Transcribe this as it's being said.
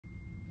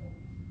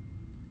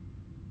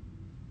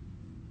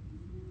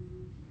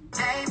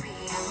Baby,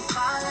 I'm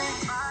falling.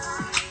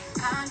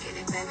 Can't get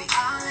it, baby,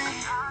 all in.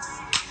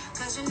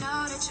 Cause you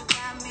know that you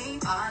got me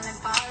falling,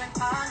 falling,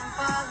 falling,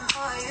 falling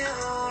for you.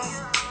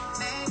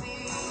 Baby,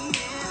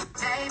 yeah.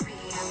 Baby,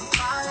 I'm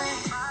falling.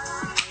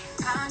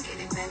 Can't get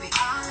it, baby,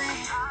 all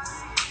in.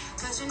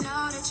 Cause you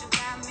know that you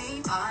got me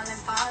falling,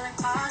 falling,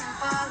 falling,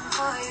 falling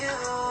for you.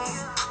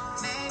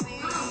 Baby,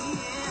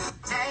 yeah.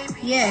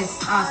 Baby, yes,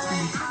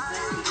 awesome.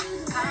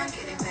 can't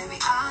get it, baby,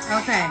 all in.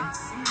 Okay.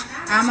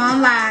 I'm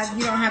on live.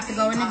 You don't have to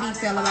go into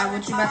detail about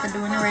what you're about to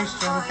do in the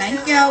restroom.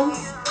 Thank you.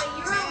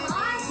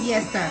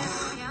 Yes, sir.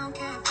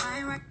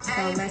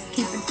 So let's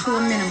keep it to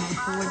a minimum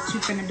for what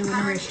you're finna do in the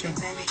restroom.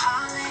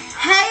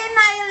 Hey,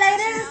 Inayah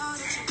ladies.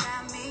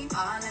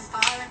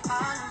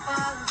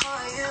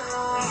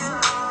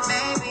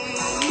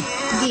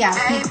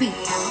 D-I-P-P.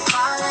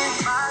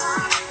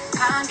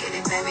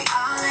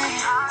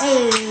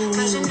 Hey.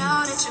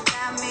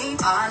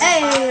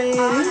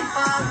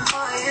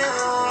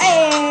 Hey.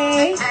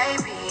 Hey.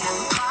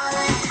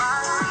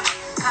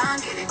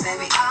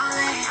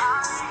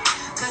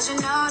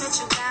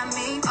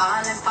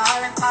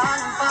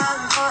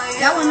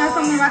 Y'all wanna know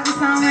something about this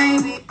song,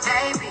 man?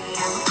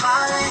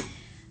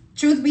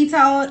 Truth be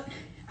told,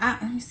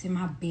 let me sit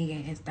my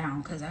big ass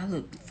down because I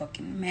look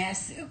fucking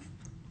massive.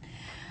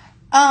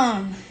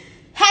 Hey,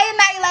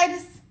 Inayah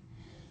ladies.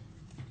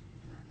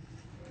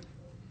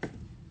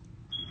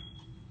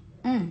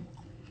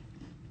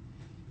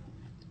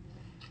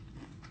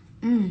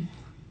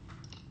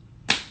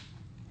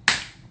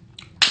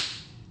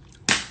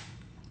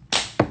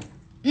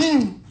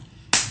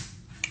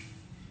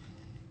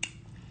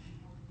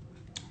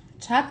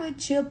 Chocolate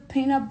chip,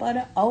 peanut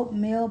butter,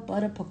 oatmeal,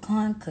 butter,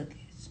 pecan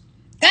cookies.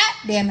 God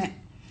damn it.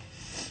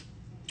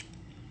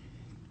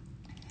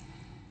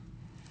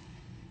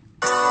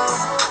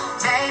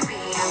 Baby,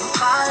 I'm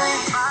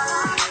falling.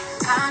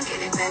 Can't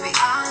get it, baby,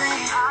 all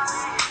in.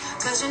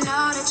 Cause you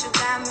know that you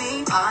got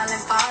me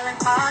falling, falling,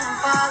 falling,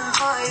 falling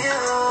for you.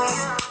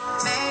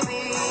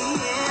 Baby,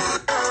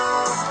 yeah.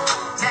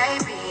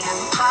 Baby,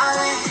 I'm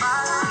falling.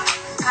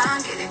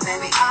 Can't get it,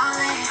 baby, all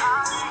in.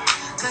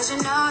 Cause you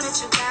know that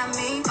you got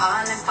me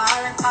falling,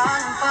 falling,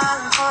 falling,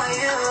 falling for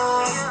you.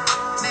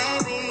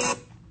 Baby.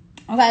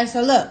 Okay,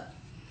 so look.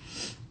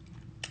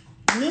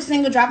 New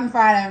single dropping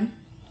Friday.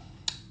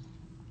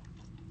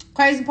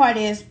 Crazy part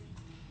is,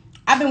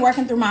 I've been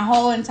working through my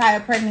whole entire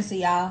pregnancy,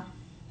 y'all.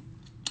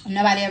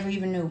 Nobody ever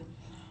even knew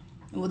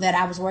that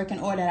I was working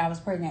or that I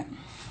was pregnant.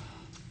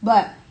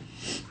 But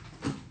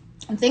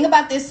the thing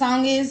about this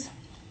song is,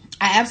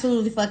 I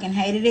absolutely fucking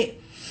hated it.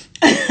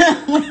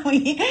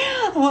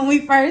 when we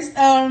first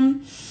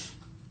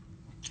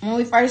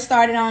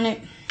started on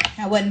it,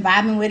 I wasn't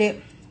vibing with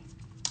it.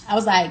 I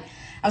was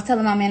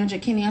telling my manager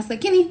Kenny, I was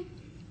like, Kenny,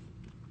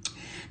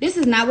 this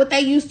is not what they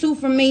used to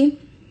from me.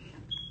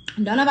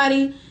 Don't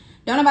nobody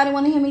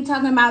want to hear me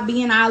talking about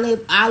being all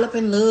up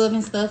in love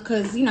and stuff,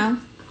 cause you know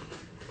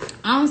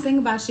I don't sing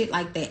about shit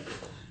like that.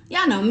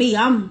 Y'all know me.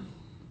 I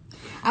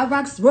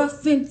rocks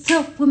rough and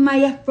tough with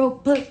my afro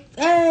put.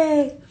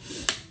 Hey.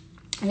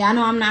 Y'all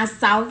know I'm not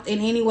soft in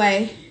any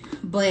way,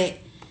 but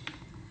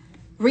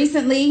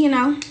recently, you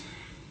know,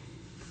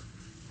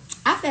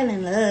 I fell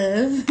in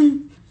love.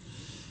 And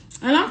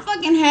I'm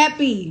fucking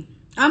happy.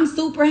 I'm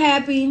super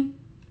happy.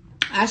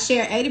 I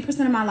share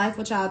 80% of my life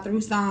with y'all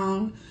through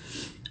song.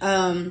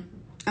 I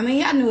mean,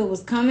 y'all knew it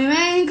was coming,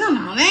 man. Come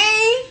on,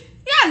 man.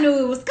 Y'all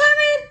knew it was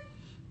coming.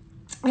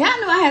 Y'all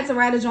knew I had to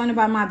write a joint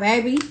about my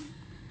baby.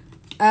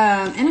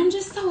 And I'm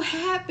just so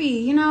happy,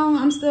 you know.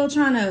 I'm still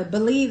trying to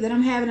believe that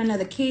I'm having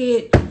another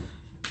kid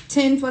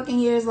 10 fucking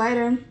years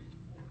later.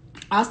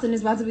 Austin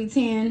is about to be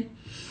 10.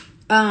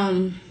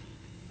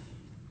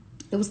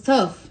 It was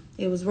tough.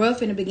 It was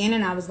rough in the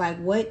beginning. I was like,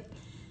 what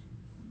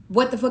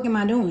the fuck am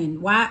I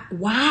doing? Why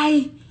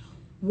did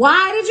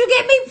you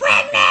get me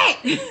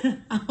pregnant?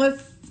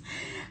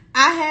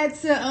 I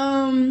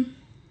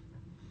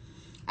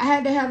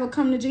had to have a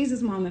come to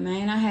Jesus moment,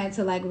 man. I had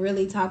to like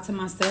really talk to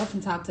myself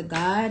and talk to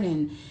God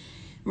and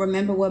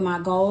remember what my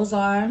goals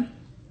are.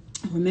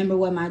 Remember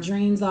what my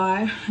dreams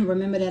are.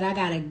 Remember that I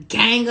got a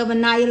gang of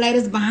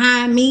annihilators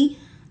behind me.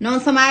 Know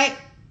somebody?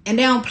 And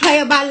they don't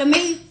play about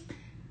Lamis.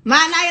 My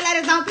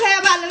annihilators don't play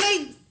about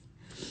Lamis.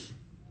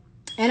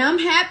 And I'm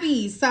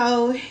happy.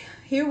 So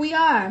here we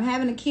are. I'm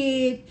having a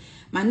kid.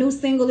 My new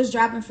single is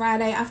dropping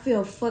Friday. I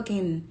feel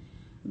fucking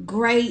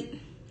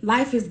great.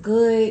 Life is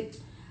good.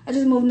 I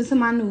just moved into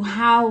my new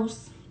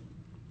house.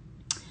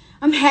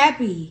 I'm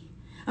happy.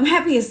 I'm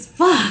happy as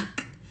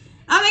fuck.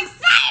 I'm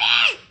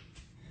excited.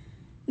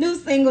 New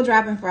single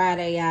dropping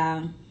Friday,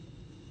 y'all.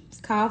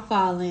 It's called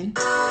Falling.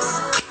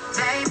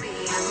 Baby,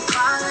 I'm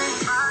falling.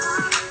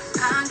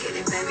 Can't get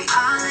it, baby,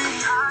 all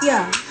in.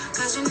 Yeah.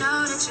 Cause you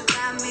know that you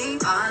got me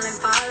falling,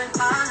 falling,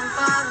 falling,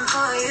 falling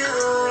for you.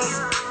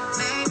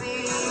 Baby,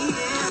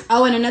 yeah.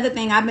 Oh, and another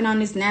thing, I've been on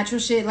this natural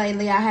shit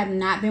lately. I have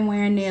not been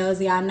wearing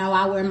nails. Y'all know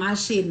I wear my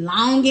shit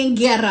long and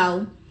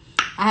ghetto.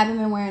 I haven't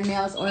been wearing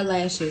nails or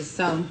lashes.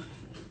 So,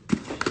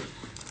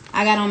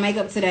 I got on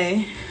makeup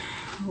today.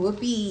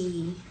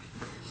 Whoopee.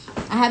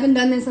 I haven't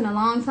done this in a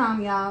long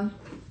time, y'all.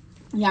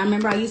 Y'all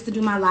remember I used to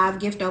do my live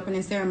gift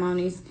opening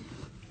ceremonies.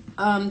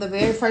 The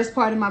very first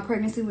part of my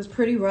pregnancy was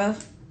pretty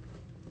rough.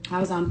 I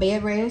was on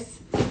bed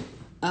rest.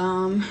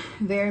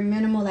 Very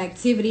minimal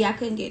activity. I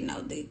couldn't get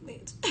no dick,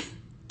 bitch.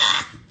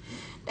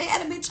 They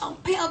had a bitch on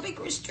pelvic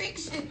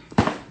restriction.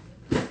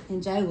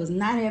 And Jay was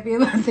not happy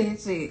about that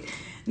shit.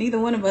 Neither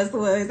one of us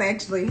was,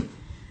 actually.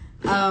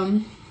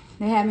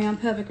 They had me on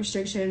pelvic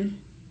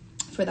restriction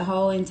for the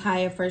whole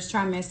entire first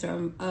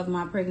trimester of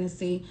my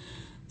pregnancy.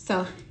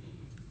 So,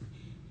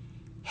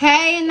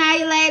 hey,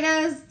 Inayah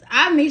Lamis.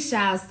 I miss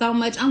y'all so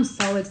much. I'm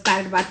so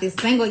excited about this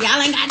single.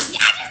 Y'all just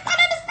don't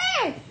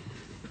understand.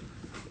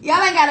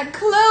 Y'all ain't got a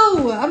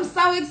clue. I'm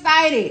so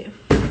excited.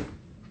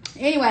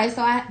 Anyway,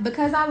 so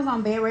because I was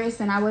on bed rest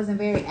and I wasn't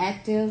very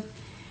active,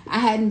 I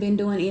hadn't been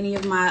doing any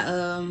of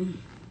my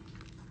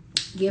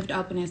gift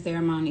opening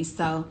ceremonies.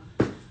 So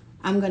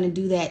I'm going to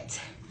do that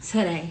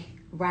today,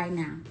 right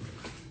now.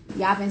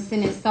 Y'all been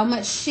sending so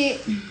much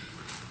shit.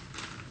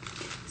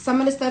 Some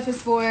of the stuff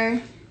is for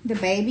the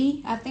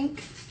baby, I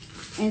think.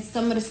 And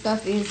some of the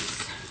stuff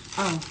is,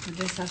 I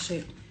guess I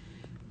should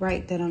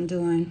write that I'm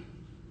doing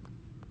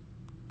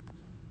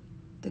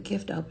the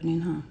gift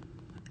opening, huh?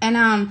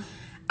 And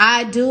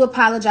I do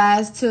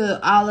apologize to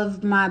all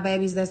of my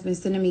babies that's been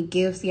sending me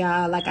gifts,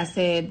 y'all. Like I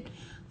said,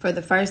 for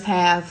the first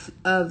half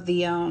of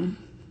the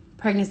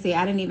pregnancy,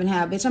 I didn't even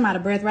have, bitch, I'm out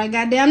of breath right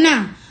goddamn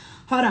now.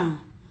 Hold on.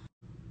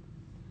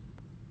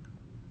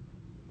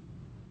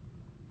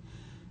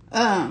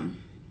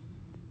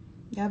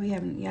 Y'all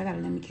gotta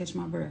let me catch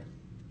my breath.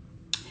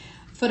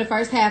 For the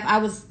first half, I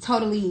was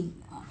totally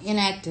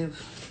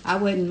inactive. I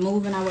wasn't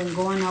moving. I wasn't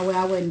going nowhere.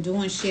 I wasn't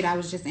doing shit. I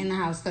was just in the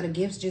house. So the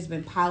gifts just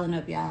been piling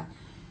up, y'all.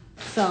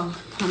 So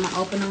I'm gonna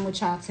open them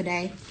with y'all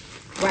today,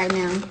 right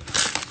now.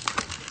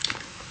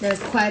 There's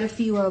quite a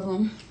few of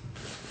them.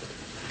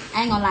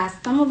 I ain't gonna lie.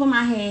 Some of them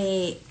I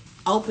had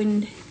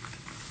opened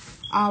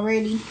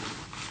already.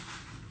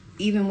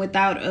 Even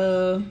without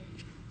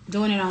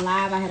doing it on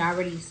live, I had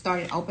already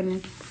started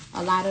opening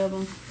a lot of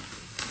them.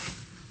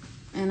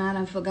 And I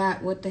done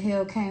forgot what the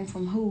hell came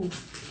from who.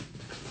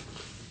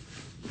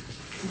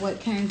 What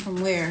came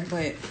from where.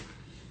 But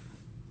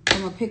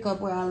I'm going to pick up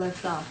where I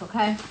left off,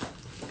 okay?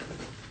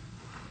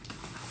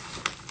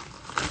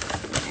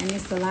 And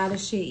it's a lot of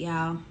shit,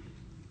 y'all.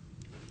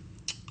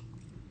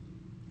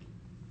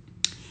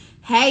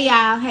 Hey,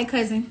 y'all. Hey,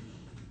 cousin.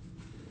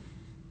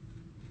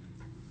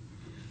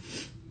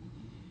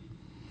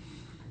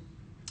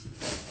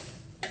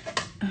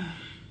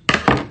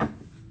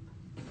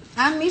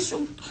 I miss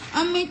you.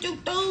 I miss you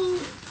too.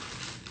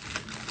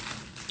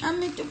 I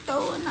miss you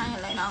too. And I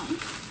ain't lay down.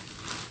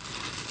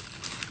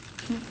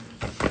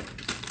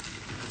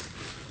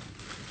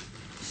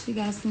 She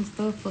got some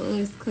stuff for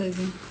us,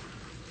 cousin.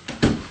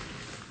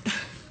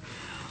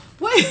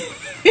 What?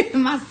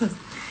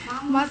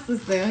 My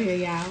sister here,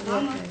 y'all.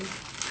 Mama,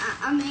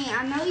 I mean,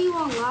 I know you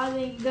on live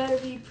and you gotta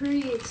be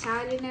pretty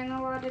excited and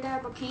a lot of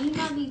that, but can you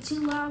not be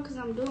too loud because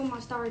I'm doing my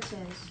star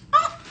test?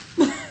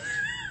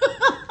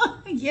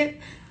 Yeah.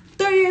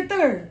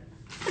 30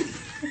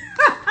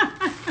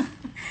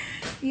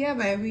 Yeah,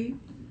 baby.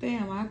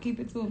 Damn, I'll keep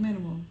it to a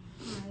minimum.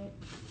 Alright.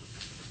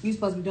 You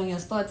supposed to be doing your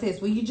start test.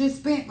 Well, you just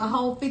spent a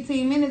whole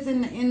 15 minutes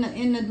in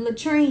the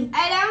latrine.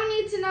 Hey, I don't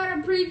need to know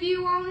the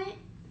preview on it.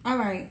 All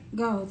right,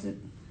 go. I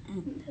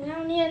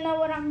don't need to know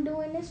what I'm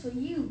doing this for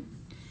you.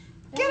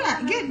 Get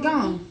out, get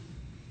gone.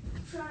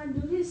 I'm trying to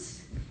do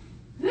this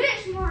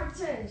benchmark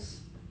test.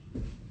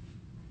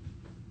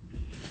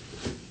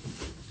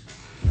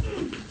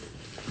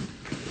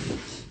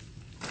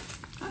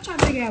 I'm trying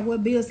to figure out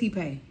what bills he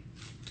pay.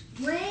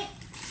 Rent?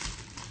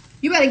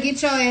 You better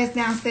get your ass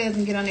downstairs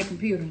and get on that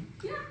computer.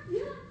 Yeah.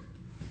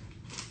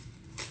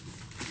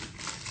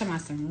 Talking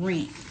about some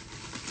rent.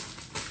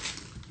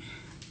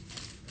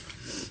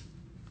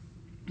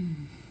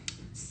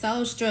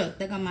 So struck.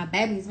 They got my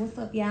babies. What's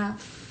up, y'all?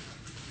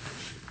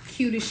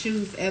 Cutest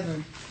shoes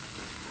ever.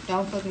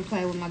 Don't fucking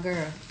play with my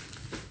girl.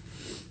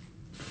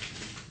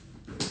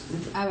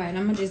 Alright,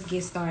 I'm gonna just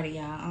get started,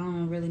 y'all. I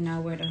don't really know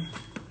where to.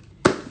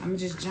 I'm gonna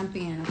just jump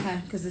in,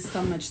 okay? Because there's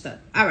so much stuff.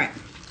 Alright.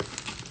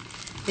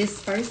 This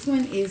first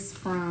one is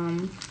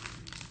from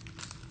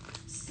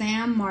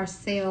Sam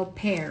Marcel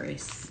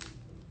Paris.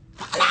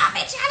 Hold on,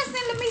 bitch. Y'all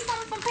sending me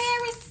something from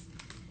Paris?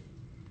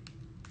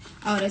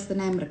 Oh, that's the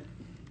name of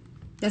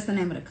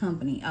the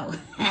company. Oh,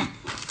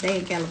 they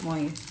in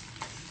California.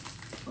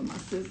 Where my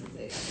sister's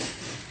at.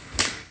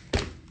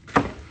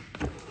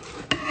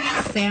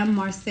 Sam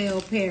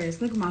Marcel Paris.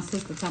 Look at my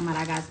sister talking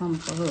about I got something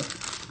for her.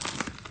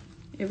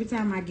 Every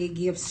time I get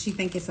gifts, she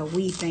think it's a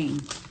we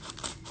thing.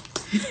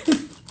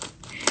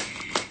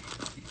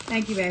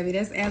 Thank you, baby.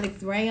 That's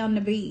Alex Ray on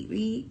the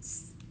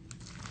beats.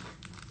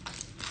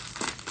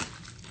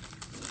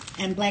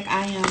 And Black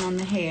Ion on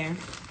the hair.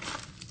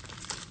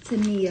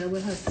 Tania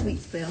with her sweet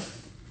self.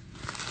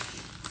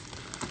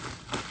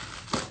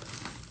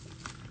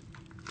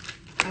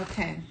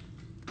 Okay.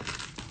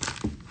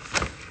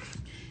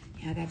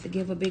 Yeah, I got to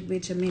give a big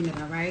bitch a minute,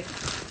 all right?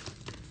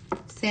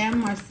 Sam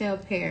Marcel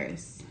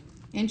Paris.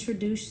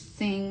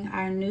 Introducing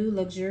our new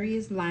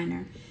luxurious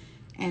liner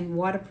and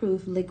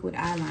waterproof liquid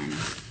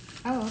eyeliner.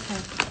 Oh, okay.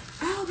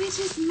 Oh, bitch,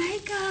 it's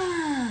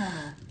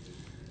makeup.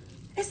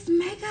 It's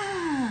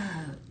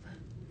makeup.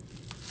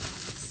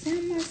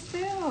 Send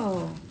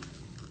myself.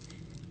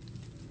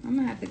 I'm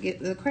gonna have to get,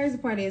 the crazy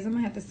part is I'm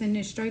gonna have to send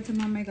this straight to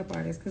my makeup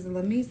artist because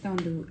Lamis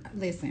don't do,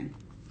 listen,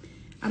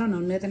 I don't know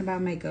nothing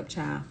about makeup,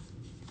 child.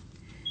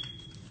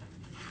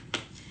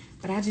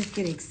 But I just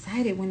get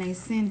excited when they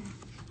send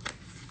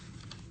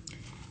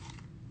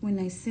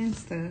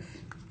stuff.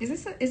 Is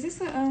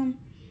this a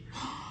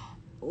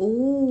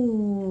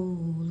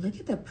oh, look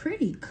at the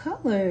pretty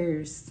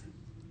colors.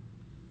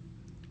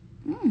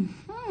 Okay,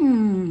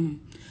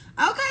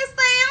 Sam.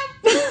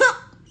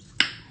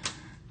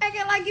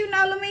 Acting like you know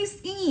Lamis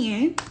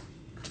skin.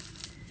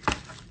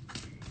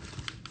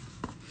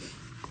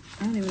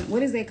 I don't even know.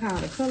 What is that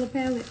called? A color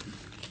palette?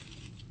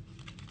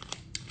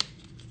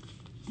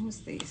 What's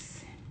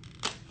this?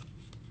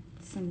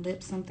 Some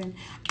lip something.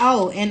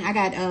 Oh, and I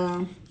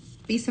got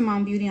Be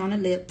Simone Beauty on the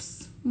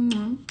lips.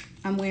 I'm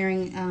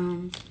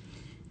wearing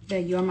the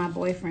You're My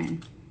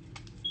Boyfriend.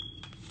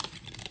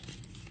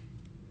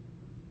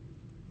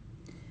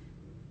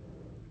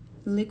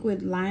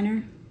 Liquid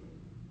liner.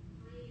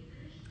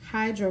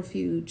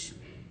 Hydrofuge.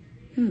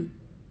 I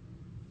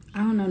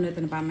don't know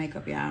nothing about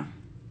makeup, y'all.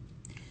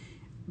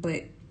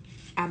 But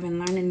I've been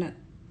learning the...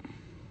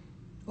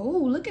 Oh,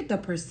 look at the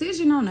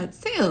precision on the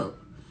tip.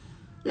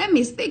 Let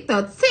me stick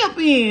the tip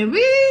in,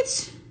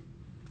 bitch.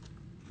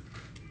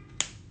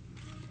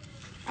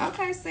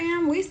 Okay,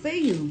 Sam, we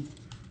see you.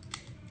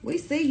 We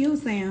see you,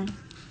 Sam.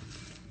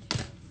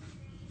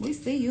 We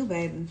see you,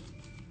 baby.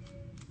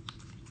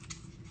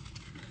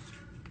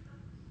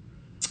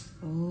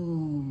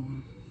 Oh,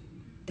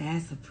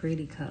 that's a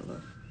pretty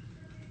color.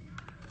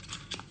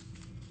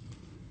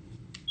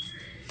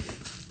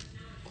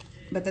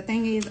 But the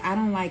thing is, I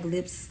don't like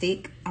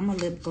lipstick. I'm a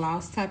lip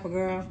gloss type of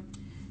girl.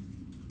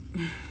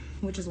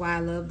 Which is why I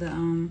love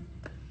the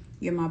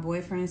You're My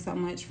Boyfriend so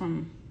much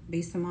from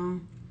Be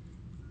Simone.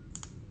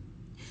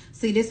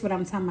 See, this is what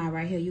I'm talking about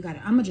right here. You got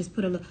it. I'm going to just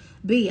put a little...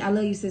 B, I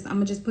love you, sis. I'm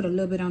going to just put a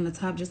little bit on the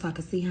top just so I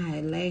can see how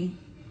it lay.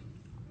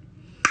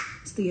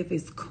 See if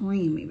it's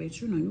creamy,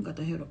 bitch. You know, you got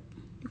to have a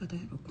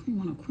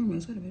cream on a cream.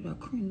 It's got to be a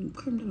cream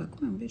de la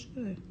creme, bitch.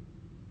 Good.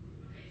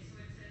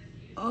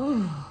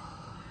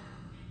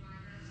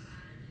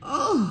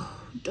 Oh,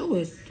 do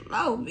it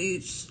slow,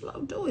 bitch.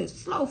 Slow, do it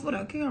slow for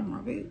the camera,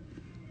 bitch.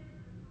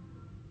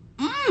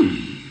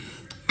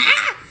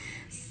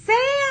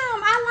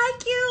 Sam, I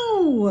like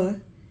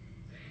you.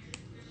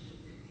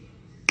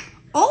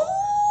 Oh,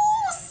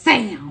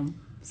 Sam,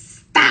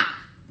 stop.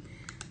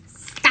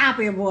 Stop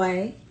it,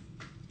 boy.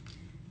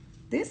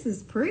 This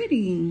is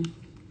pretty.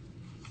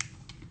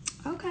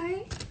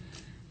 Okay.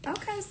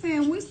 Okay,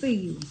 Sam, we see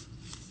you.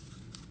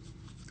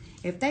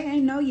 If they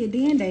ain't know you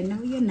then, they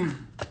know you now.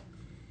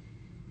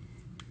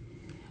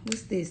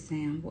 What's this,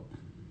 Sam? What?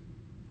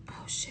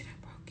 Oh, shit, I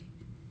broke it.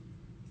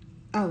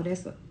 Oh,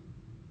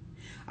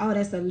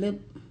 that's a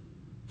lip.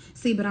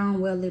 See, but I don't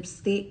wear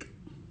lipstick.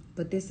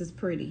 But this is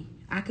pretty.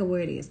 I could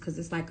wear this because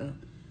it's like a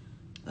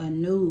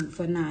nude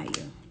for Naya.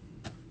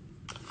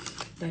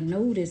 The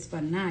nude is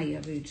for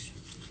Naya, bitch.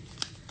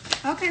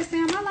 Okay,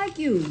 Sam, I like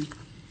you.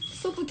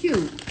 Super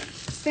cute.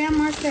 Sam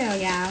Marcel,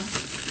 y'all.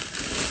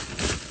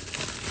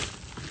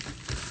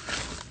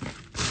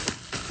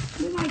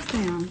 We like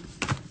Sam.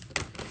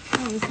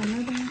 Oh, it's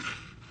another one?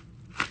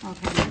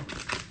 Okay.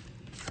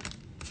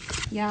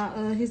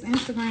 Y'all, his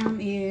Instagram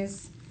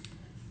is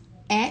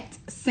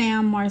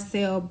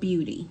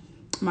 @SamMarcelBeauty.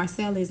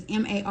 Marcel is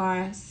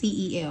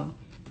Marcel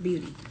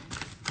Beauty.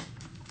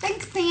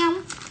 Thanks,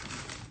 Sam.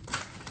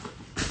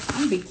 I'm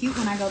gonna be cute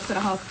when I go to the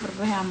hospital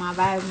to have my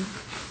baby.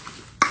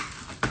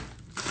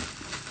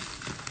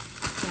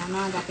 Yeah, I know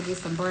I got to get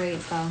some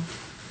braids, so.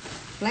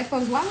 Black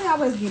folks, why we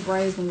always get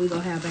braids when we go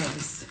have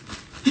babies?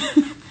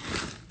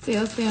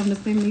 Tell Sam to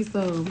send me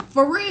some.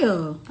 For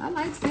real. I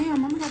like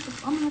Sam. I'm gonna have to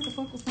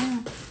fuck with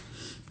Sam.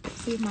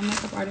 See if my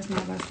makeup artist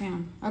knows about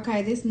Sam.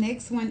 Okay, this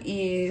next one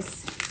is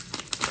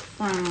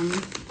from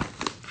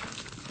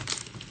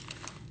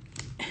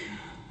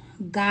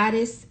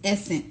Goddess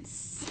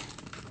Essence.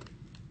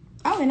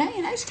 Oh, and they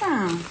in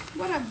H-Town.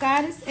 What up,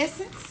 Goddess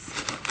Essence?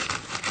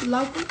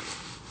 Local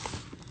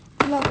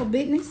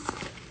business.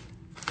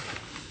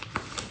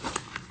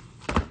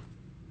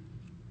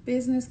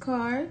 Business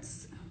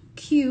cards.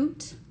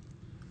 Cute.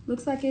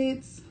 Looks like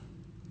it's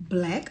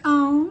black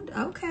owned.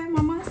 Okay,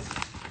 mama.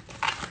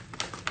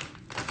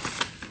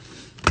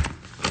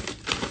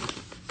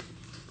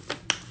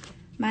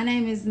 My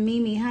name is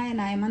Mimi. Hi,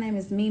 Inayah. My name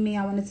is Mimi.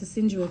 I wanted to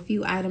send you a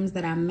few items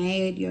that I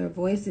made. Your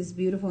voice is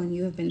beautiful and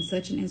you have been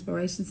such an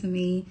inspiration to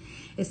me,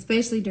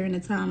 especially during a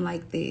time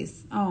like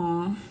this.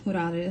 Aw, with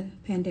all the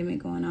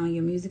pandemic going on,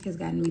 your music has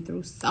gotten me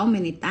through so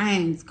many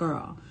things,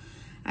 girl.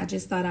 I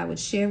just thought I would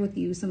share with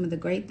you some of the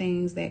great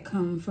things that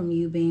come from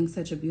you being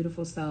such a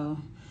beautiful soul.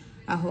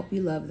 I hope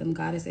you love them.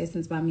 Goddess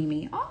Essence by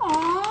Mimi.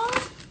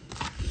 Aw,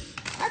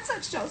 I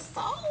touched your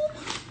soul.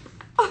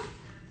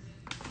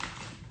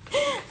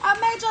 I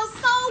made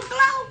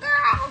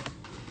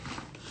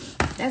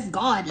That's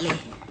godly.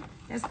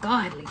 That's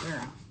godly,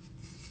 girl.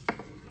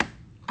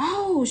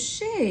 Oh,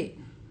 shit.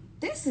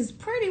 This is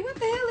pretty. What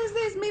the hell is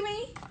this,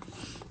 Mimi?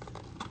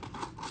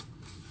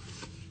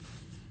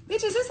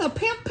 Bitch, is this a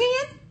pimp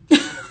pen?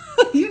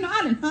 You know,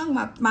 I done hung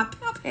my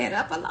pimp head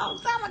up a long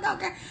time ago,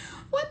 girl.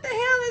 What the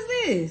hell is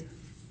this?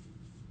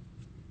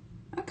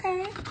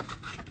 Okay.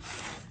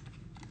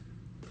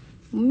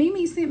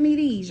 Mimi sent me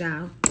these,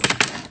 y'all.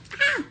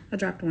 Ah, I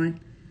dropped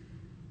one.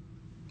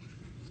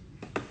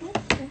 What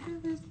the hell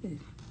is this?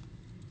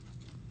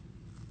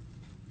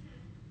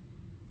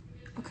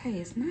 Okay,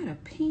 it's not a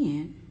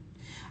pen.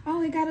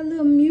 Oh, it got a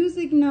little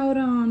music note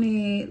on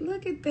it.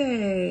 Look at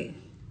that.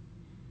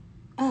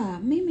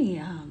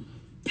 Mimi,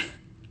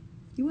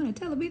 you want to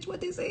tell a bitch what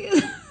this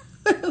is?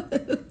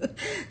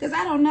 Because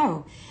I don't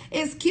know.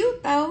 It's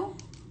cute, though.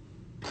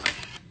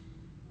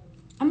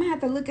 I'm going to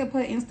have to look up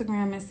her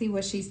Instagram and see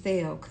what she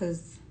sells.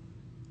 Because,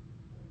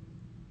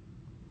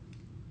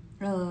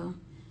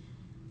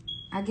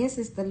 I guess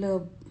it's the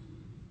little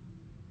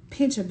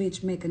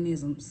pinch-a-bitch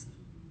mechanisms.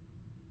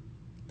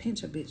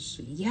 Pinch-a-bitch.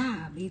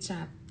 Yeah, bitch,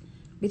 I.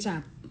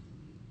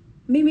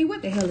 Mimi,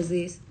 what the hell is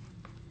this?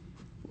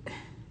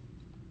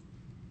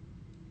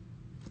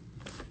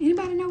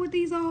 Anybody know what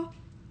these are?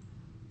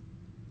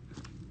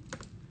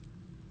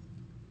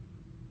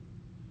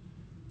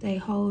 They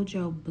hold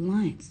your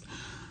blunts.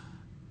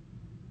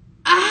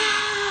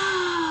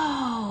 Oh,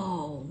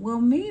 well,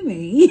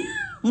 Mimi,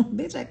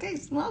 bitch, I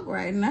can't smoke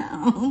right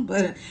now,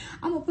 but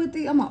I'm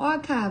gonna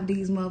archive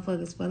these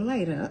motherfuckers for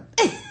later.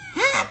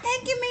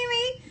 Thank you,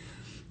 Mimi.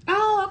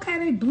 Oh, okay,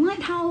 they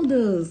blunt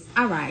holders.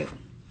 All right,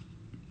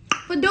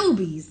 for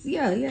doobies.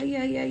 Yeah.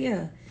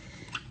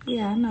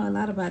 Yeah, I know a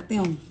lot about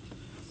them.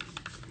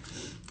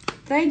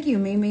 Thank you,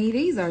 Mimi.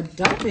 These are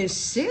dope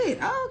as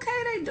shit.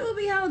 Okay, they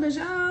doobie holders,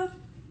 y'all.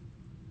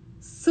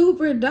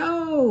 Super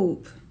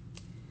dope.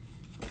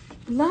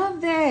 Love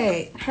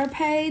that. Her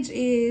page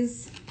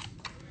is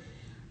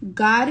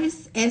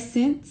Goddess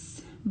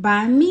Essence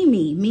by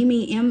Mimi.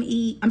 Mimi,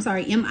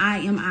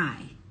 M-I-M-I.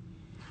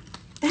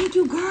 Thank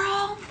you,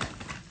 girl.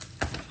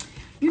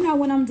 You know,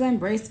 when I'm done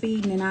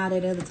breastfeeding and all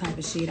that other type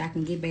of shit, I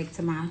can get back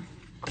to my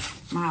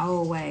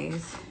old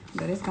ways.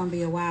 But it's going to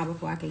be a while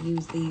before I can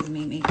use these,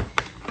 Mimi.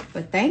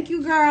 But thank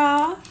you,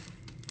 girl.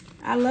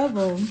 I love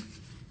them.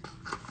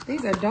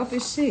 These are dope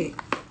as shit.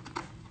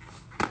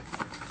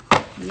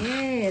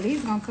 Yeah,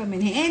 these gonna come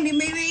in handy,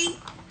 Mimi.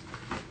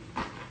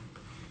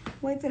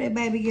 Wait till that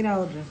baby get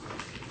older.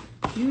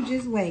 You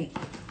just wait.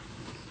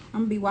 I'm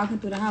gonna be walking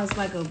through the house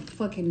like a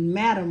fucking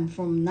madam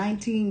from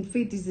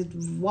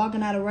 1950s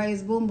walking out of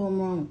Ray's Boom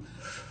Boom room.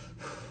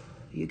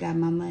 You got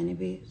my money,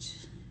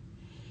 bitch.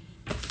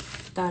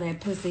 Throw that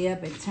pussy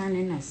up and turn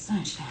into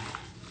sunshine.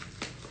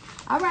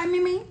 All right,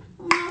 Mimi.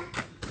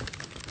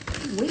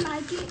 We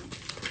like it.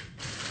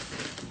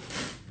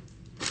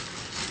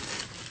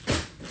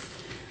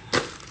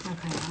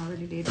 Okay, I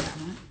already did that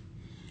one.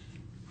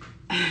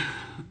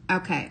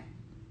 Okay.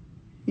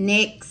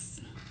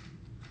 Next.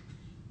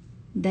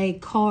 They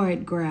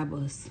card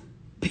grabbers.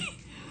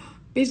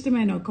 Bitch, them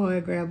ain't no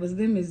card grabbers.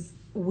 Them is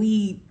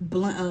weed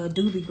blunt,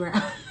 doobie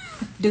grab.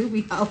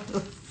 Doobie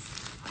holders.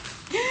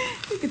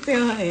 You can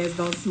tell her ass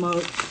don't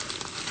smoke.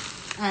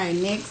 Alright,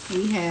 next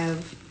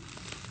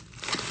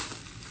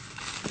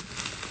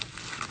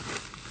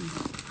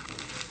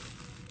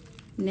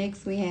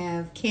we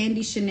have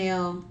Candy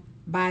Chanel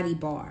Body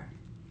Bar.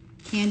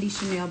 Candy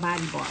Chanel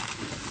Body Bar.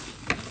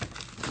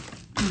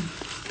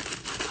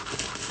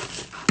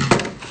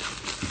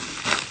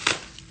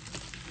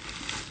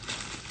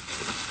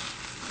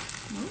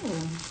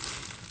 Oh.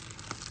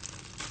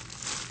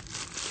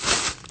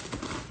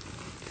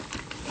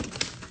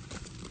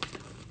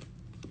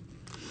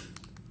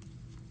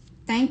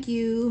 Thank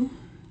you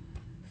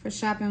for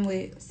shopping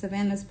with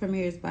Savannah's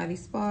Premier's Body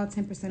Spa.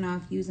 10%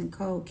 off using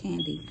code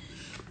CANDY.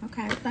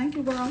 Okay, thank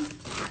you, girl.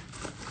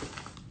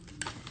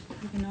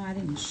 Even though I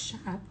didn't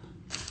shop,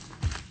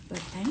 but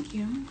thank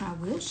you. I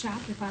will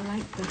shop if I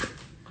like the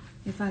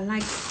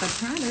product.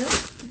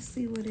 Let's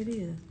see what it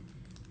is.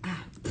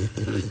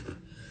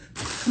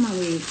 Come on,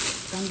 wig.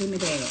 Don't give me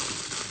that.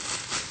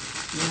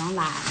 You don't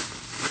lie.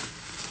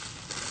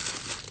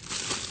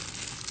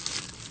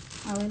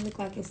 Oh, it look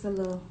like it's a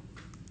little.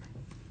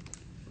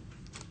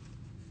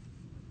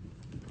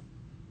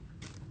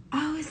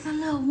 Oh, it's a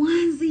little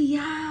onesie,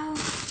 y'all.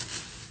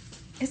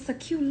 It's a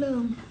cute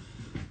little.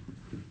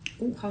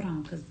 Oh, hold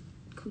on, because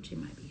coochie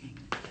might be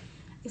hanging.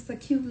 It's a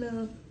cute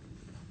little.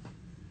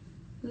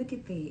 Look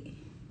at that.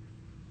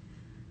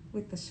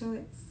 With the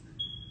shorts.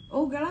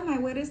 Oh, girl, I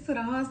might wear this to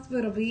the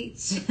hospital,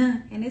 bitch.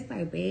 And it's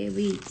like, bad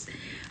bitch.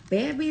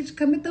 Bad bitch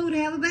coming through to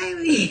have a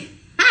baby.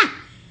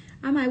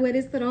 I might wear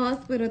this to the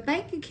hospital.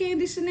 Thank you,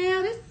 Candy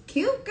Chanel. This is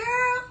cute,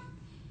 girl.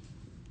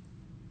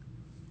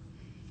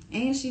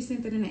 And she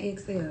sent it in the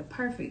XL.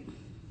 Perfect.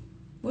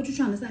 What you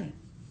trying to say?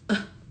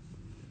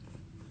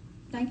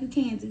 Thank you,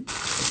 Candy.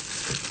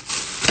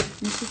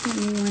 And she sent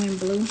me one in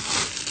blue.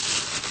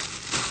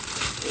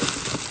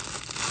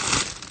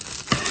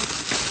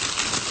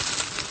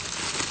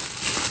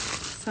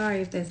 So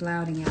Sorry if that's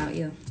loud in y'all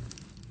ear.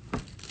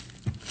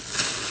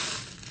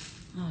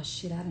 Oh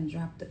shit, I done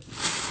dropped it.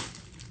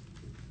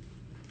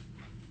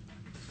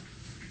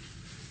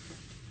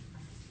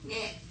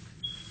 Yeah.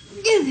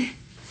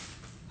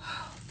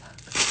 Oh, fuck.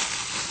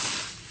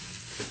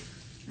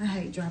 I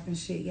hate dropping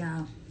shit,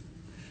 y'all.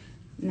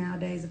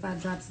 Nowadays, if I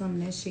drop something,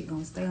 that shit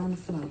gonna stay on the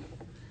floor.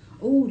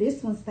 Oh,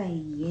 this one say,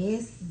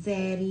 yes,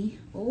 Zaddy.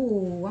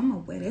 Oh, I'm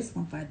gonna wear this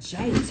one for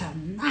Jay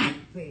tonight,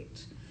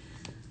 bitch.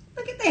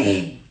 Look at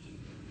that.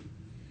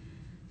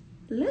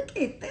 Look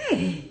at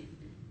that.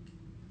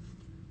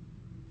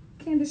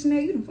 Candace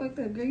Chanel, you done fucked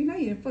up, girl. You know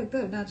you done fucked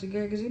up, don't you,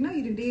 girl? Because you know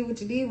you done did what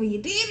you did when you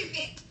did it,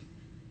 bitch.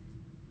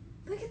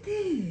 Look at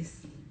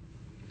this.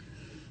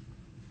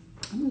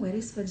 I'm gonna wear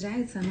this for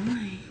Jay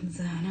tonight.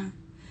 Zana,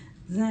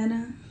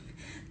 Zana,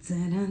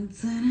 Zana,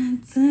 Zana,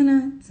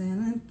 Zana,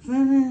 Zana,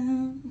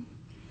 Zana.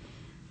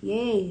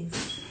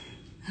 Yes.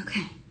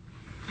 Okay.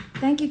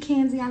 Thank you,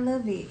 Kenzie. I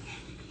love it.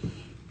 Let me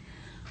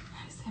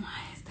set my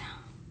ass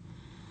down.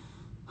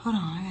 Hold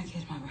on. I gotta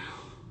catch my breath.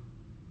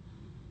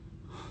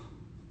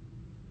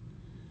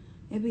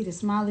 It be the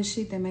smallest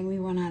shit that make me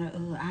run out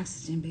of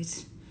oxygen,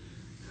 bitch.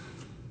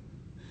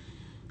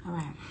 All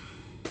right.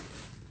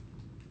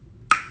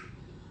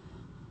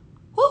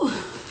 Woo.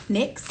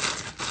 Next.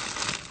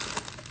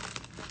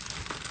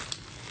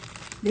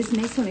 This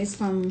next one is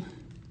from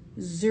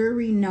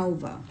Zuri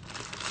Nova.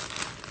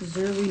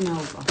 Zuri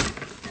Nova.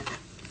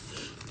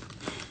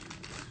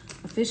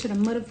 A fish of the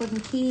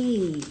motherfucking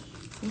kid.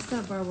 What's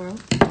up, bro?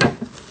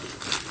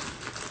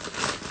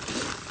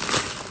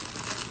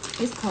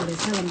 It's cold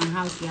as hell in my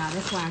house, y'all.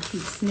 That's why I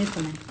keep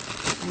sniffling.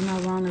 Ain't no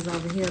Rona's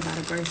over here about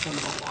to burst some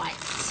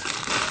boys.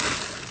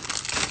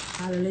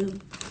 Hallelujah.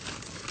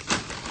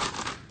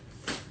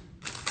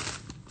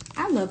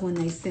 I love when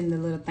they send the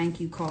little thank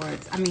you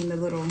cards. I mean, the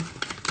little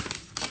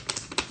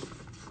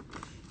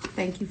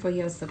thank you for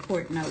your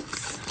support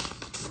notes.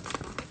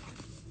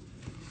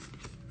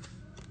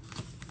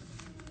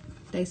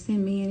 They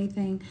send me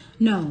anything?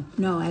 No,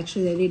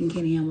 actually they didn't,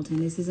 Kenny Hamilton.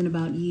 This isn't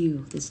about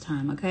you this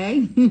time,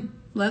 okay?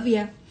 Love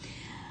ya.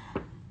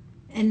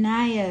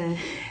 Inayah,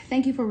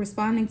 thank you for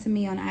responding to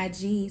me on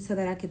IG so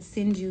that I could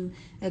send you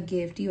a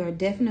gift. You are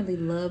definitely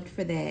loved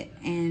for that.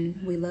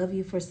 And we love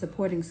you for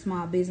supporting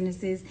small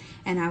businesses.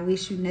 And I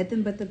wish you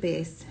nothing but the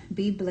best.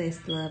 Be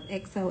blessed, love.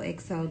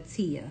 XOXO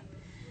Tia.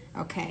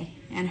 Okay.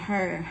 And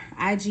her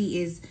IG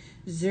is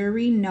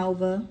Zuri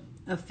Nova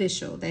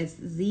Official. That's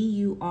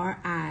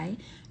Zuri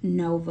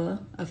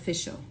Nova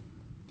Official.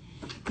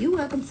 You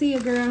welcome, Tia,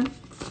 girl.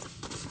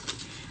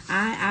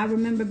 I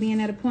remember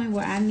being at a point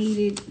where I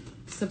needed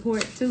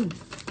support too.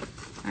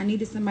 I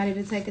needed somebody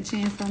to take a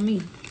chance on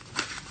me.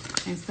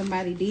 And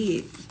somebody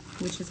did,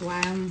 which is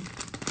why I'm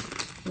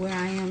where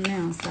I am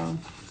now. So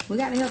we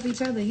got to help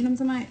each other. You know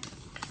what I'm saying?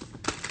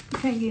 You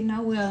can't get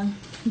nowhere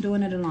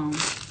doing it alone.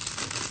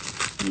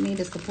 You need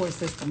a support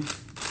system.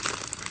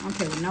 I don't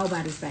care what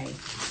nobody say.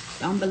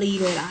 Don't believe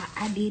that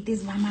I did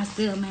this by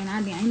myself,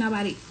 man. Ain't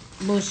nobody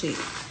bullshit.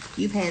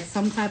 You've had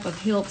some type of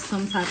help,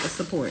 some type of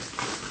support.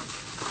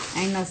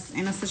 Ain't no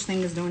such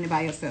thing as doing it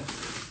by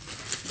yourself.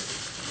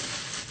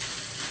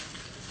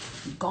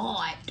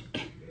 God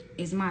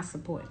is my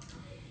support.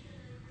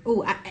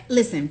 Oh,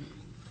 listen.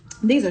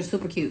 These are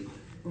super cute.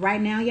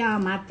 Right now, y'all,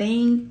 my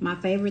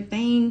favorite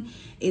thing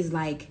is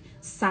like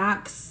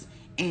socks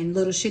and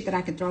little shit that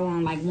I can throw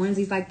on, like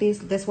onesies like this.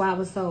 That's why I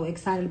was so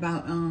excited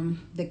about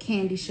the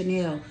Candy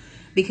Chanel,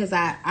 because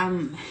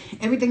I'm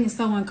everything is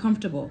so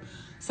uncomfortable.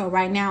 So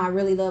right now, I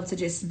really love to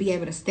just be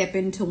able to step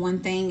into one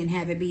thing and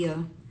have it be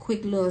a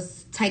quick little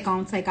take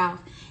on, take off.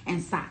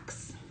 And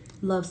socks.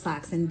 Love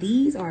socks. And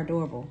these are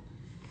adorable.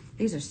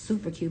 These are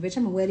super cute, bitch.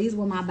 I'm gonna wear these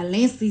with my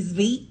Balenci's,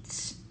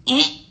 bitch.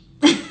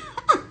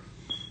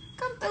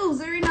 Come through,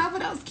 Zuri Nova.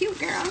 That was cute,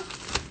 girl.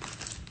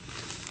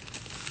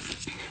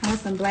 I have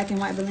some black and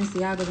white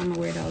Balenciagas. I'm gonna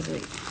wear those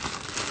with.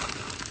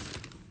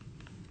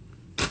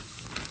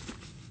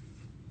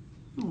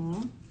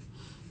 Aww.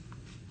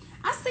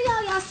 I see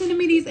y'all sending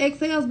me these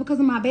XLs because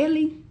of my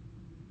belly.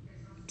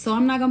 So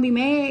I'm not gonna be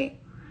mad.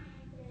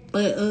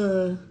 But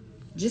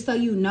just so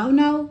you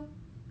know,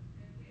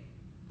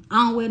 I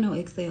don't wear no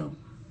XL.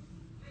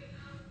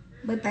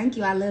 But thank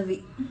you, I love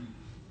it.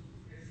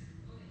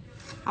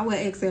 I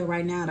wear XL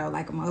right now though,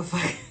 like a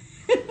motherfucker.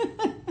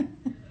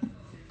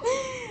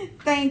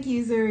 Thank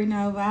you, Zuri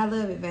Nova. I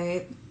love it,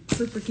 babe.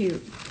 Super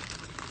cute.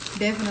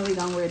 Definitely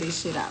gonna wear this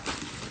shit out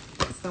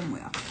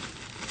somewhere.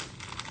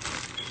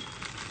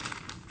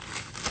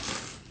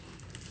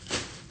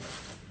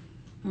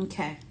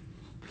 Okay.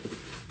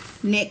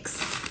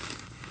 Next.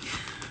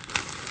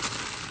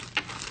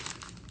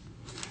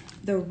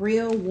 The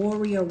Real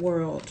Warrior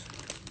World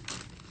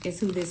is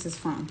who this is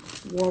from.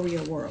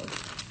 Warrior World.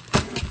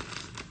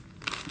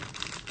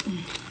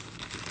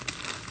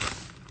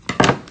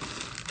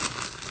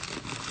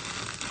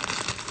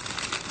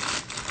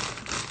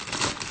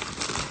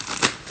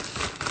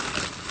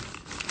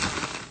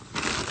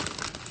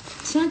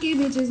 Chunky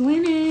bitches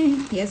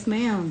winning. Yes,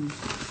 ma'am.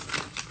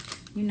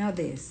 You know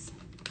this.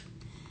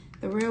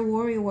 The Real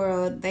Warrior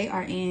World, they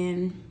are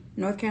in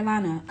North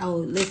Carolina. Oh,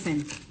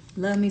 listen,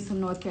 love me some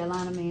North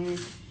Carolina, man.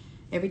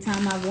 Every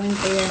time I went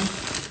there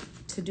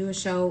to do a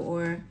show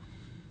or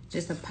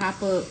just a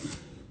pop-up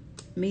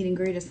meet and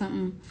greet or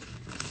something,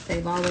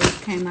 they've always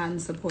came out and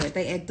support.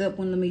 They act up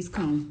when Lamis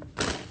come.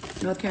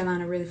 North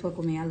Carolina really fuck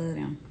with me. I love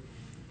them.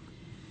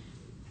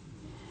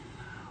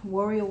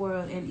 Warrior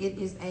World, and it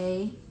is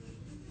a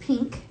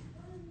pink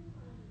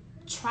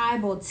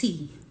tribal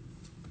tee.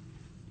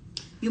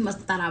 You must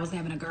have thought I was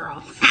having a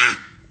girl.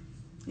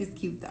 It's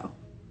cute though.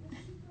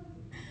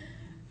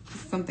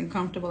 It's something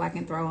comfortable I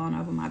can throw on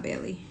over my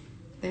belly.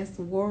 That's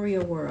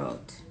Warrior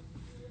World.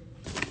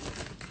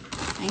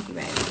 Thank you,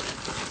 baby.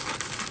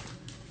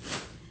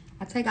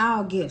 I take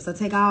all gifts. I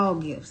take all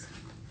gifts.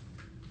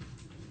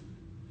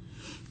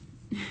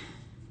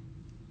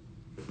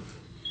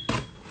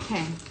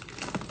 Okay.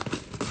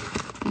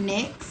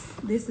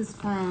 Next, this is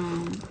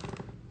from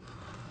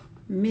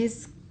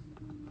Mrs.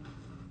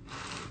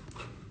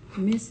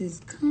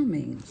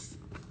 Cummings.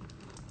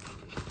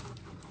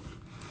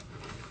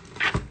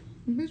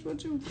 Bitch,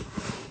 what you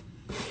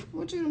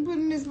done put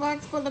in this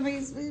box full of me?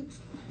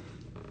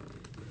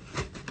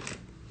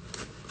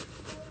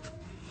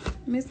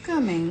 Miss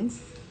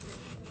Cummings.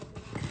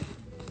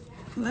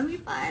 Let me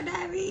find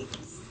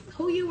diabetes.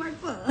 Who you work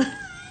for?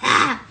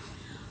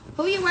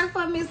 Who you work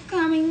for, Miss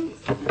Cummings?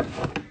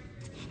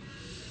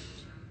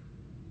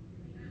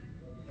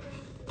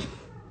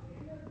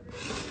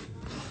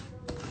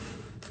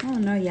 I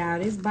don't know, y'all.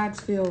 This box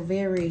feels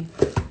very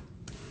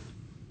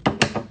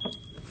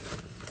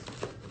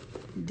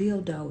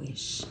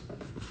dildo-ish.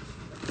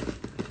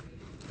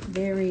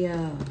 Very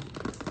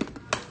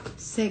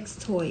sex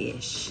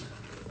toy-ish.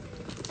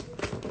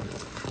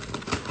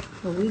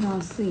 But we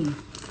gonna see.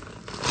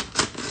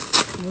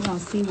 We're gonna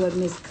see what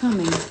Miss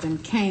Cummings done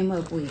came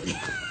up with.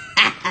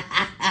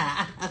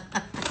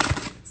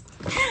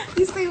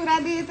 You see what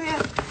I did there?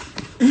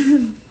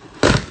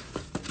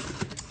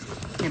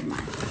 Never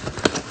mind.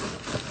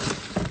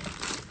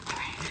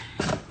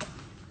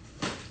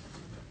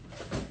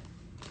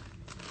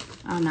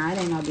 Oh, no, it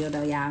ain't no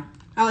dildo, y'all.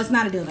 Oh, it's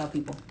not a dildo,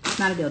 people. It's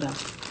not a dildo.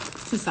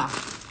 It's too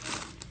soft.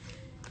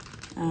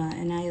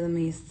 Inayah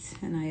Lamis,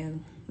 Inayah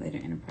Later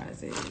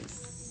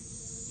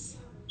Enterprises.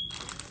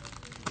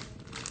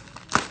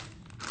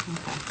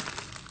 Okay.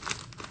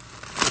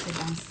 They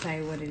don't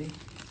say what it is.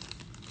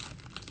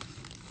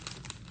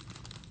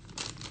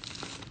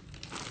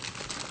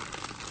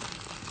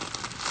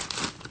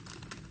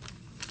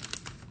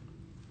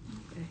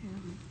 What the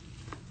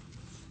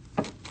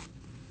hell?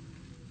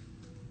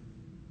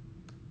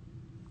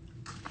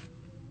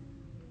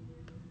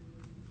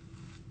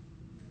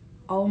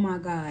 Oh my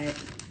God.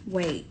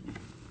 Wait.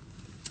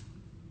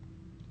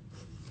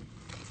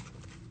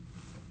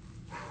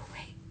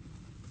 Wait.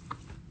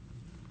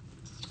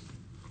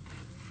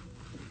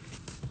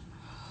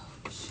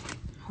 Oh, shit.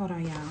 Hold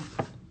on, y'all.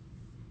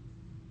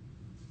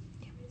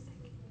 Give me a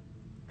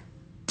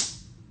second.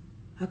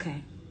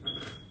 Okay.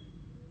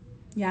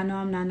 Y'all know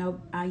I'm not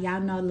no, y'all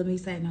know, let me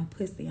say no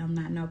pussy. I'm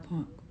not no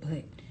punk.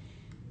 But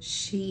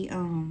she,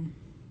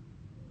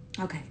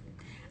 okay.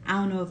 I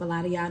don't know if a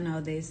lot of y'all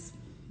know this,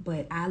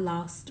 but I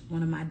lost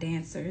one of my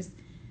dancers.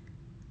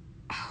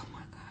 Oh my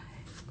God.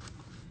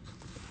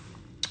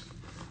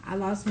 I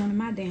lost one of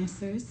my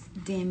dancers,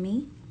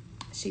 Demi.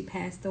 She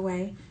passed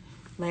away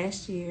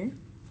last year.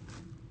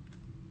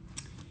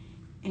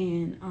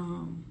 And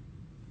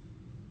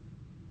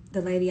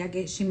the lady, I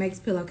guess, she makes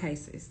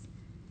pillowcases.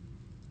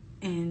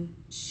 And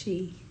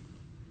she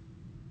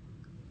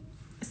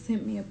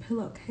sent me a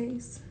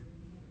pillowcase.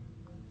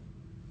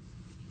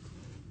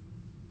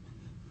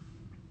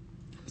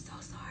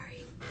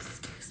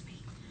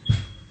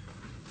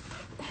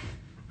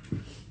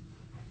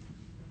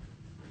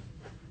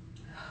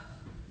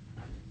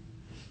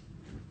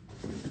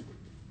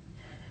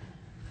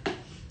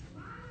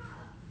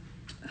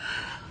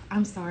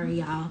 I'm sorry,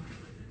 y'all.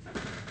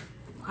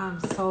 I'm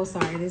so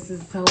sorry. This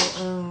is so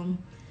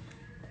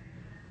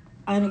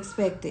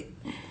unexpected.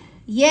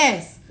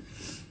 Yes.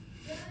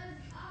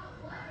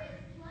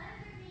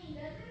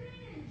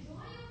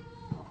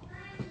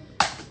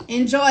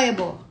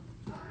 Enjoyable.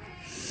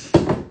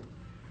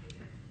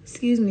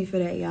 Excuse me for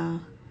that,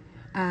 y'all.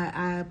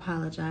 I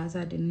apologize.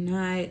 I did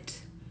not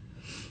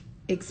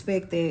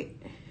expect that.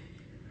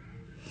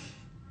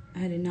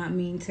 I did not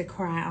mean to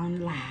cry on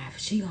the live.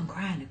 She gonna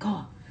cry in the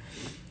car.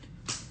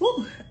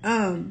 Woo.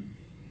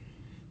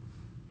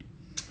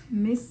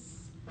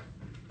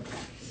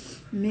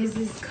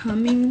 Mrs.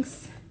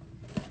 Cummings.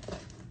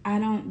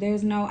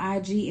 There's no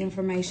IG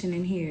information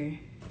in here.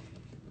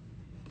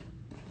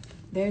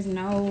 There's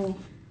no,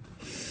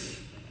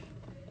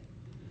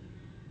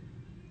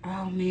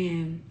 oh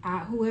man,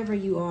 whoever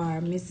you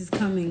are, Mrs.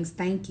 Cummings,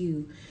 thank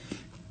you.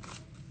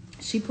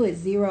 She put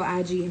 0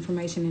 IG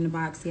information in the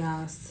box,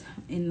 y'all.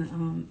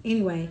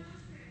 Anyway,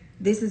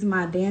 this is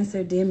my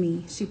dancer,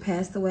 Demi. She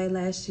passed away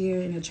last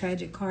year in a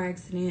tragic car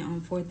accident on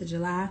 4th of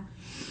July.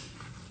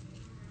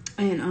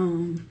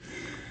 And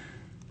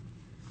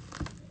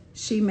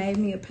she made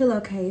me a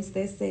pillowcase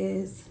that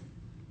says,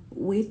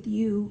 with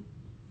you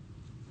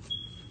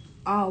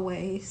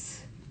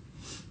always.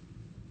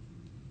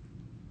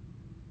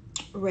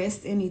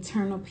 Rest in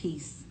eternal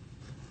peace.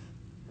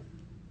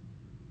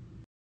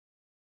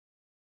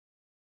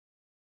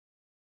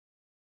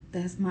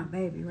 That's my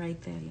baby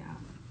right there, y'all.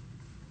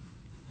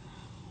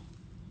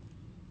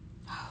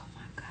 Oh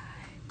my God.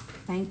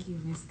 Thank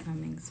you, Miss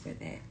Cummings, for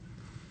that.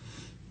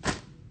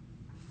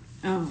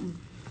 And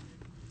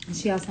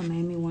she also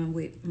made me one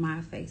with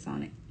my face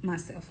on it,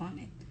 myself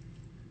on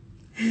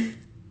it.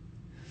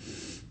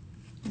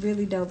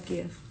 Really dope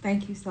gift.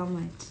 Thank you so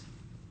much.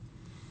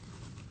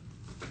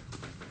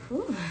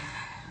 Ooh.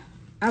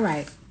 All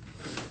right.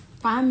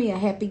 Find me a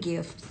happy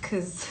gift,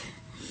 because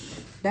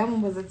that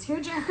one was a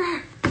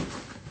tearjerker.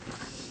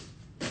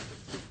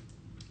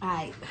 All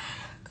right.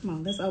 Come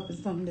on, let's open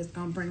something that's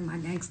going to bring my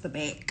gangster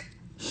back.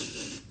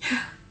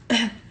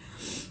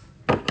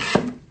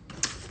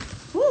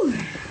 Whew.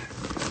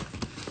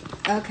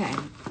 Okay.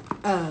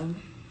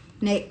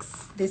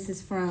 Next, this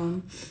is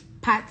from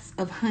Pots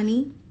of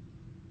Honey.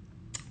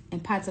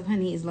 And Pots of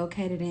Honey is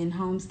located in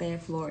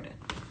Homestead, Florida.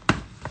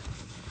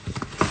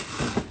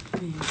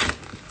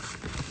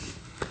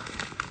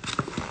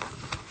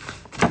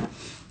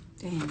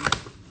 Damn.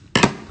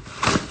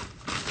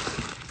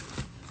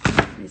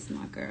 This is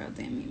my girl,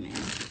 Demi,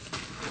 man.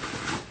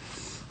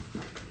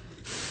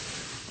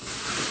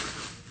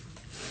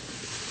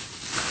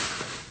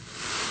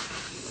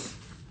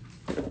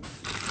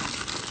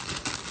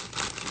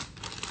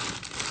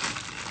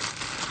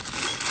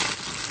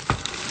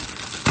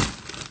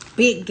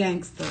 Big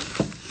gangster.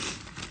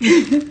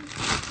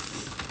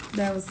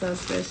 That was so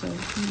special.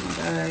 Oh my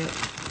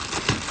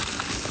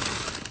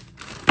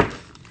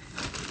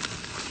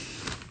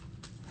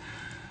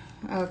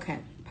God. Okay.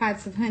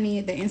 Pots of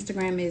Honey. The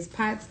Instagram is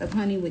Pots of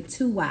Honey with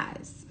 2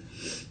 Y's.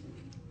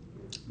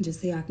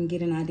 Just so y'all can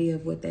get an idea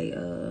of what they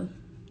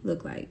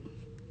look like.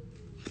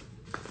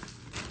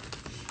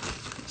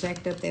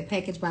 Jacked up that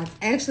package box.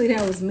 Actually,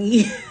 that was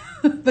me.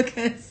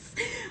 Because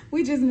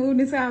we just moved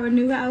into our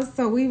new house,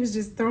 so we was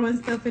just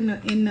throwing stuff in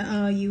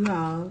the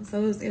U-Haul.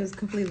 So it was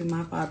completely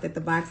my fault that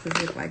the boxes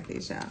look like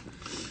this, y'all.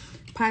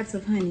 Pots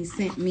of Honey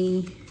sent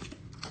me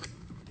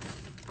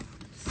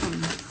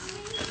some.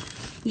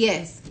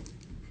 Yes.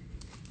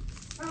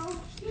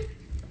 Oh,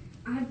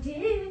 I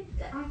did.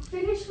 I'm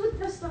finished with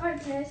the STAR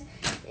test.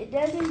 It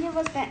doesn't give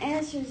us the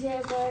answers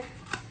yet, but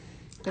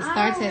The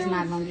STAR test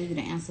not gonna give you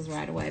the answers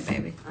right away,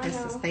 baby. That's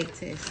the state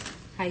test.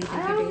 How you think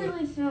I you don't did?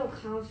 really feel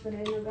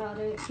confident about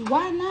it.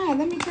 Why not?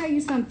 Let me tell you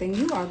something.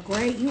 You are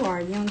great. You are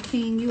a young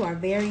king. You are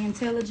very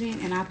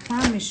intelligent. And I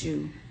promise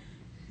you,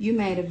 you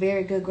made a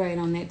very good grade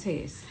on that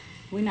test.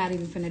 We're not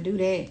even finna do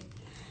that.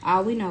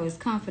 All we know is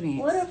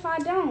confidence. What if I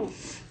don't?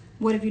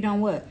 What if you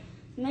don't what?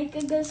 Make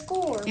a good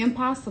score.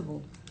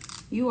 Impossible.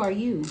 You are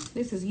you.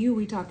 This is you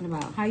we talking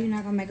about. How you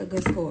not gonna make a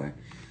good score?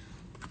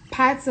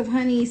 Pots of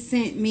Honey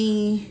sent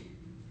me...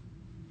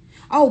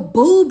 Oh,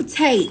 boob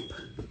tape.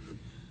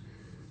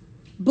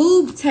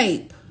 Boob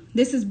tape.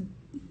 This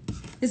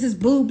is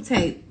boob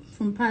tape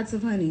from Pots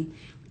of Honey.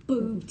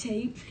 Boob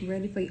tape.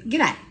 Ready for you?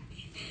 Get out.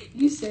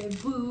 You said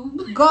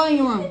boob. Go in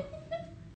your room.